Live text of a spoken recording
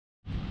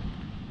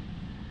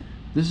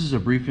This is a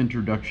brief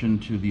introduction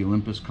to the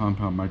Olympus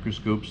compound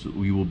microscopes that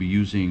we will be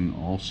using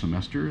all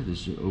semester.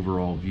 This is an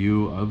overall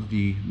view of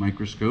the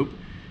microscope,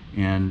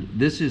 and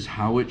this is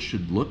how it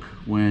should look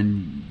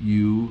when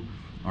you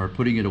are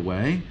putting it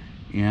away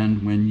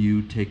and when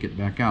you take it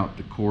back out.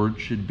 The cord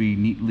should be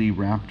neatly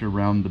wrapped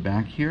around the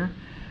back here.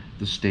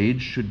 The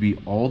stage should be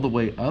all the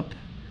way up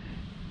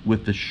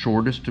with the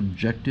shortest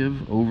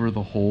objective over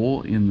the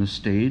hole in the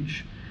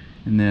stage,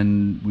 and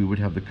then we would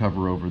have the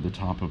cover over the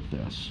top of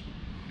this.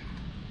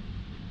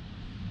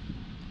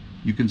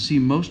 You can see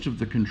most of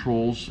the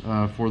controls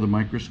for the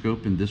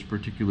microscope in this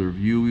particular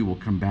view. We will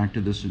come back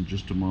to this in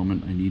just a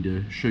moment. I need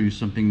to show you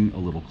something a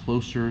little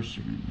closer, so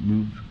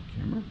move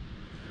the camera.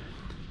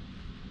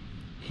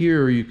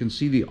 Here you can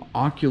see the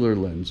ocular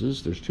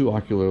lenses. There's two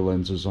ocular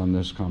lenses on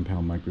this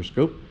compound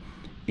microscope,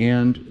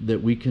 and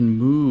that we can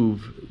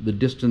move the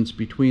distance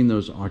between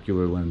those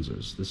ocular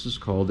lenses. This is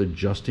called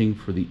adjusting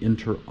for the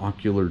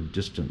interocular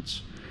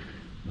distance.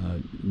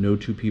 No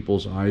two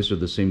people's eyes are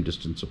the same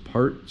distance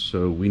apart,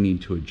 so we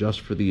need to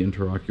adjust for the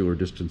interocular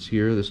distance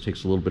here. This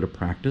takes a little bit of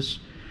practice.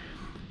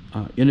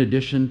 In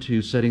addition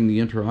to setting the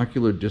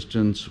interocular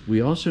distance,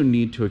 we also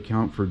need to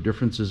account for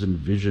differences in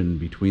vision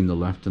between the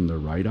left and the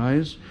right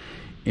eyes.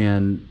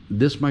 And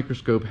this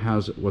microscope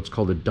has what's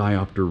called a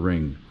diopter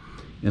ring.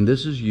 And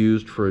this is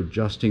used for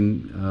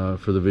adjusting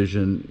for the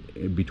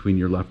vision between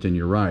your left and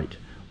your right.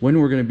 When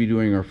we're going to be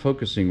doing our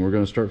focusing, we're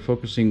going to start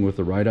focusing with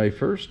the right eye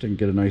first and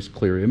get a nice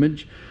clear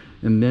image.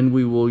 And then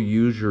we will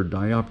use your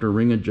diopter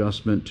ring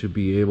adjustment to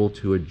be able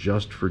to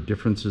adjust for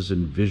differences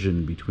in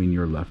vision between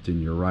your left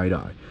and your right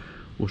eye.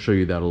 We'll show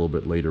you that a little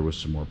bit later with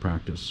some more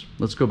practice.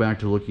 Let's go back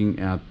to looking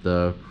at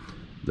the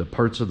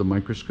parts of the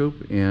microscope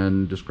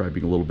and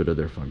describing a little bit of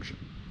their function.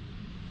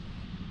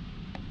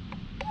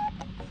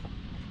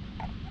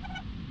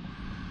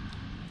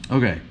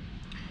 Okay.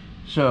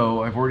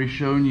 So I've already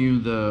shown you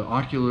the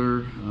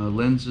ocular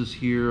lenses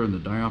here and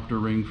the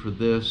diopter ring for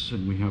this,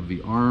 and we have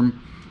the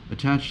arm.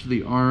 Attached to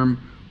the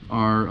arm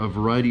are a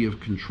variety of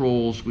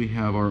controls. We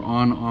have our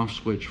on-off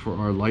switch for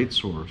our light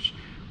source.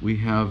 We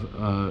have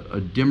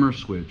a dimmer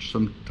switch,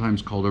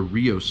 sometimes called a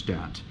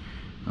rheostat,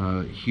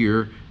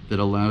 here that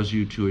allows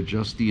you to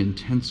adjust the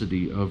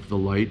intensity of the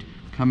light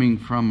coming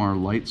from our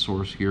light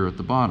source here at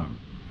the bottom.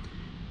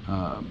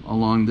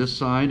 Along this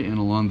side and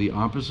along the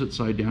opposite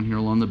side down here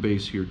along the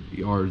base here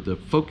are the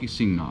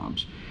focusing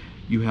knobs.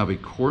 You have a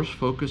coarse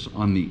focus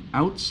on the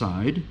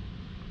outside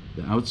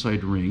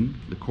ring.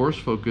 The coarse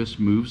focus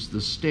moves the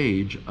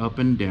stage up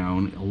and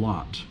down a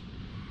lot.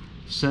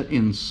 Set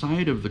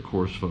inside of the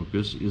coarse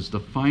focus is the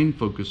fine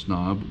focus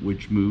knob,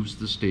 which moves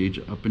the stage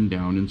up and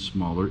down in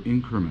smaller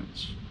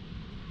increments.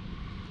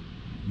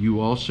 You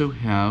also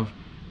have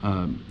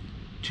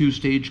two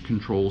stage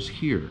controls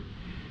here.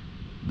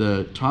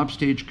 The top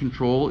stage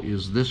control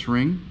is this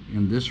ring,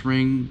 and this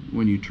ring,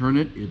 when you turn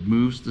it, it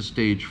moves the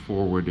stage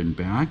forward and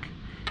back.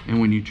 And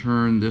when you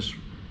turn this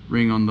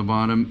ring on the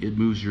bottom, it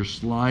moves your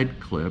slide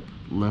clip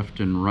left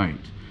and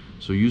right.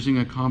 So using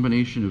a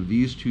combination of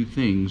these two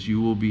things, you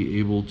will be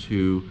able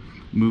to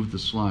move the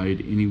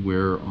slide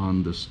anywhere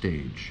on the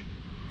stage.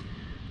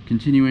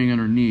 Continuing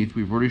underneath,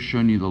 we've already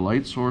shown you the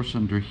light source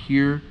under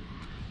here.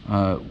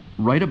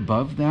 Right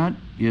above that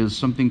is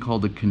something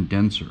called a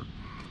condenser.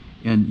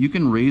 And you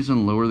can raise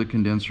and lower the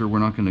condenser. We're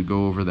not going to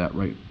go over that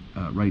right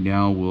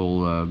now.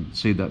 We'll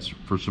save that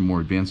for some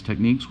more advanced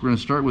techniques. We're going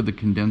to start with the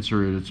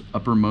condenser at its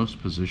uppermost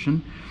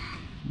position.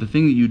 The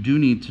thing that you do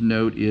need to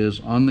note is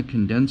on the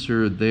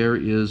condenser there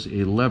is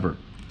a lever.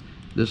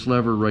 This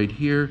lever right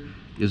here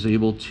is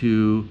able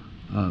to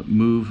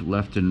move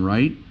left and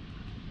right.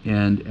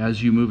 And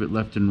as you move it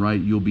left and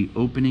right, you'll be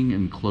opening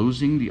and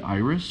closing the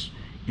iris,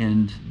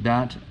 and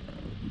that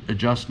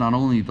adjust not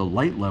only the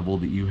light level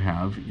that you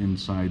have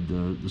inside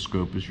the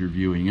scope as you're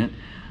viewing it,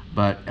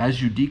 but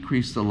as you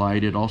decrease the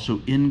light, it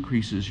also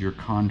increases your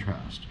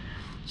contrast.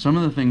 Some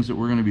of the things that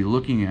we're going to be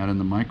looking at in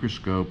the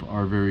microscope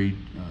are very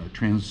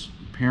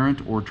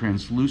transparent or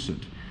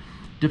translucent.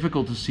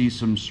 Difficult to see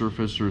some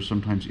surface or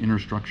sometimes inner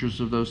structures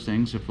of those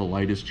things if the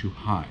light is too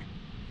high.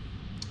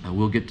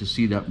 We'll get to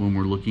see that when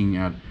we're looking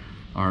at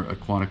our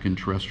aquatic and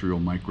terrestrial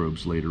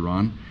microbes later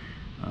on.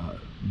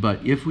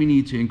 But if we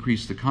need to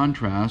increase the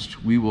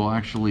contrast, we will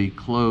actually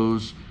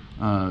close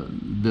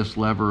this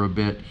lever a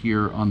bit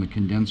here on the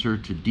condenser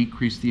to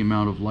decrease the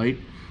amount of light.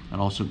 It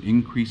also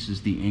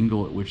increases the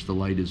angle at which the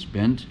light is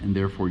bent, and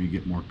therefore you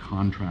get more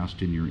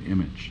contrast in your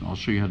image. I'll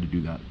show you how to do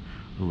that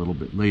a little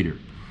bit later.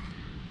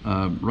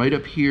 Right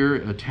up here,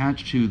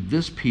 attached to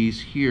this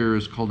piece here,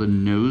 is called a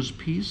nose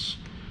piece,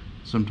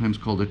 sometimes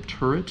called a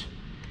turret.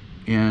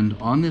 And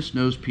on this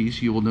nose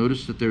piece, you will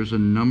notice that there's a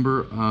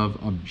number of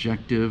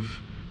objective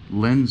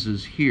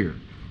lenses here.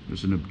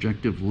 There's an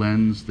objective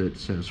lens that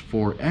says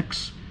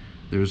 4x.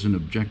 There's an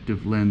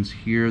objective lens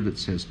here that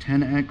says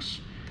 10x.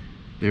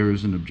 There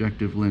is an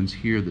objective lens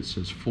here that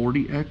says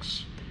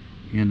 40x,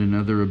 and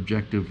another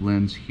objective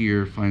lens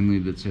here finally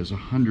that says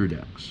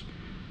 100x.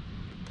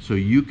 So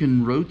you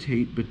can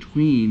rotate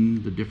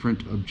between the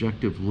different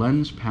objective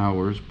lens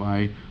powers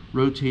by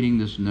rotating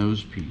this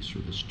nose piece or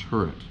this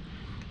turret.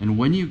 And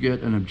when you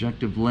get an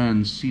objective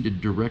lens seated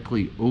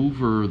directly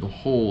over the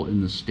hole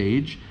in the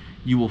stage,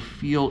 you will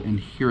feel and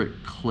hear it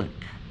click.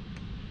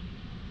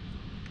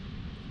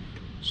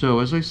 So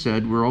as I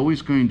said, we're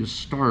always going to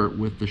start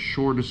with the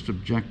shortest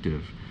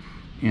objective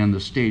and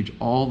the stage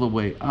all the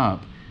way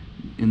up.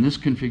 In this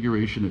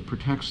configuration, it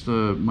protects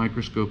the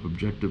microscope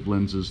objective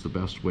lenses the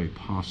best way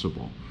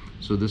possible.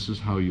 So this is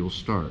how you'll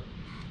start.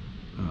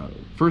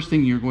 First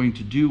thing you're going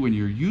to do when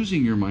you're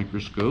using your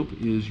microscope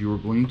is you're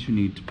going to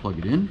need to plug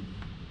it in.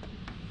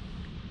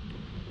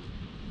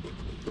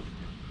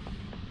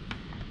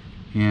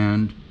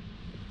 And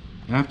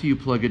after you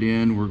plug it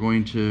in, we're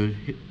going to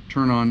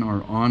turn on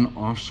our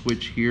on-off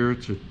switch here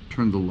to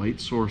turn the light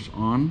source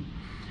on.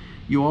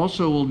 You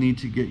also will need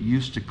to get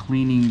used to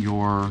cleaning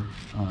your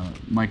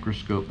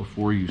microscope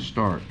before you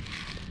start.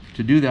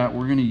 To do that,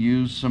 we're going to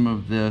use some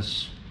of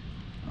this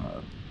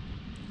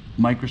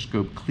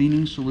microscope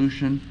cleaning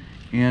solution,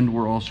 and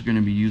we're also going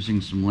to be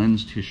using some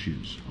lens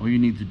tissues. All you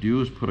need to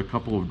do is put a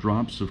couple of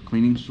drops of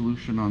cleaning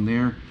solution on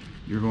there.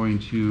 You're going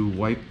to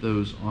wipe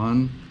those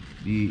on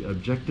the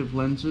objective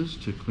lenses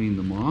to clean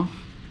them off,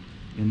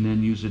 and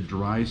then use a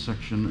dry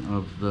section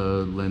of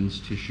the lens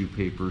tissue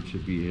paper to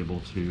be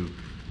able to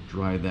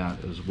dry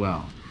that as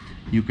well.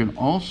 You can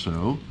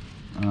also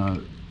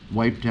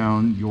wipe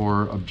down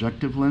your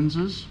objective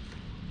lenses,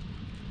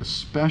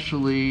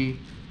 especially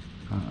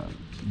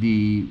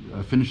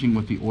finishing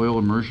with the oil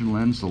immersion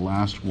lens, the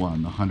last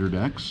one, the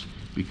 100X,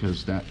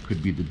 because that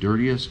could be the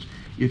dirtiest.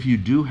 If you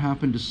do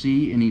happen to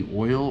see any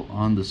oil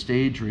on the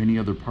stage or any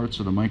other parts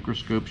of the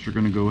microscopes, you're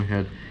going to go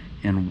ahead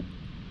and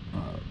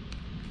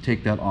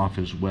take that off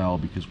as well,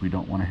 because we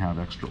don't want to have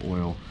extra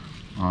oil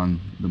on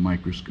the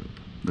microscope.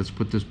 Let's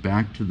put this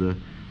back to the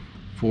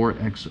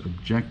 4X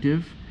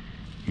objective,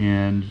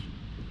 and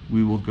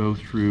we will go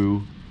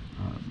through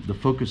the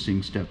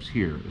focusing steps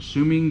here.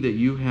 Assuming that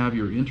you have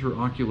your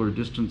interocular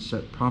distance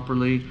set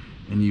properly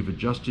and you've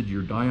adjusted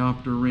your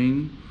diopter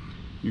ring,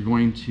 you're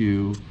going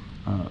to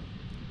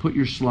put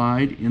your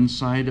slide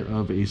inside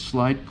of a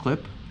slide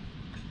clip,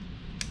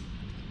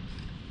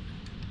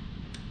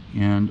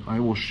 and I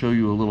will show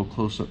you a little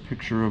close-up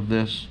picture of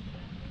this.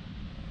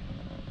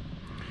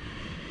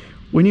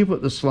 When you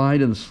put the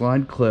slide in the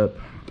slide clip,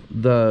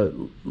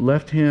 the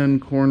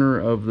left-hand corner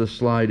of the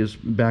slide is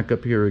back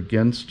up here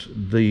against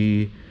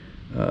the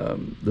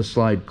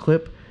slide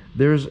clip.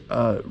 There's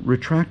a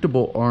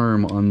retractable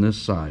arm on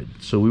this side,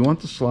 so we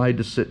want the slide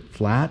to sit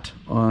flat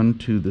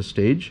onto the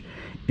stage,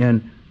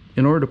 and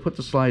in order to put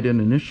the slide in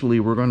initially,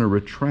 we're going to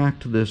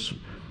retract this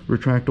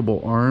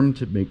retractable arm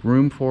to make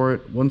room for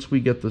it. Once we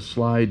get the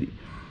slide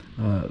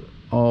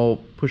all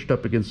pushed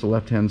up against the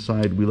left-hand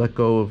side, we let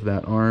go of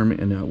that arm,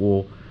 and that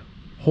will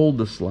hold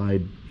the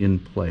slide in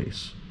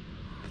place.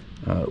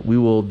 We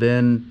will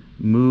then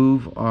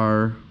move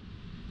our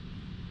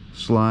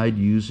slide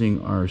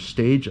using our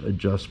stage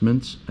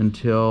adjustments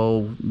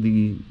until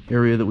the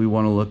area that we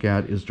want to look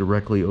at is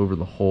directly over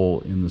the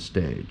hole in the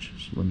stage.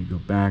 So let me go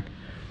back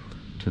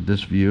to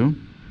this view.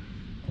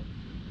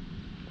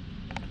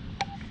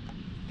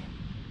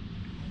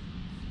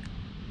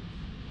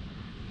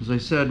 As I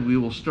said, we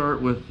will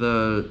start with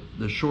the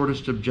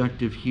shortest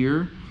objective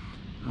here.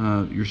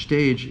 Your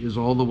stage is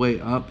all the way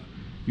up.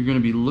 You're going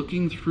to be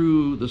looking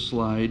through the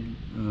slide,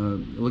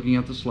 looking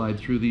at the slide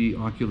through the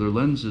ocular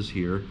lenses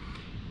here.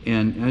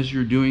 And as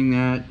you're doing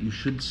that, you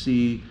should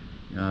see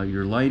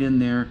your light in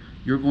there.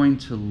 You're going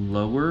to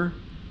lower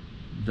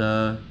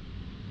the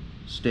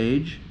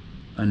stage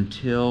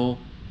until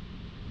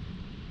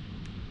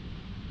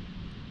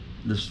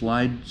the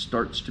slide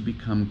starts to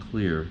become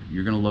clear.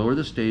 You're going to lower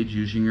the stage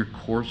using your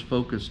coarse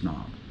focus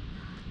knob.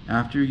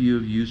 After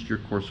you've used your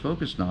coarse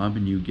focus knob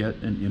and you get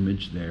an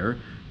image there,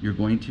 you're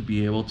going to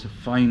be able to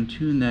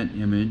fine-tune that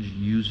image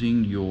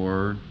using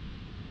your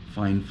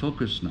fine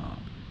focus knob.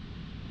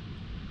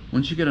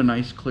 Once you get a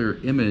nice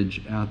clear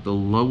image at the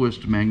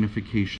lowest magnification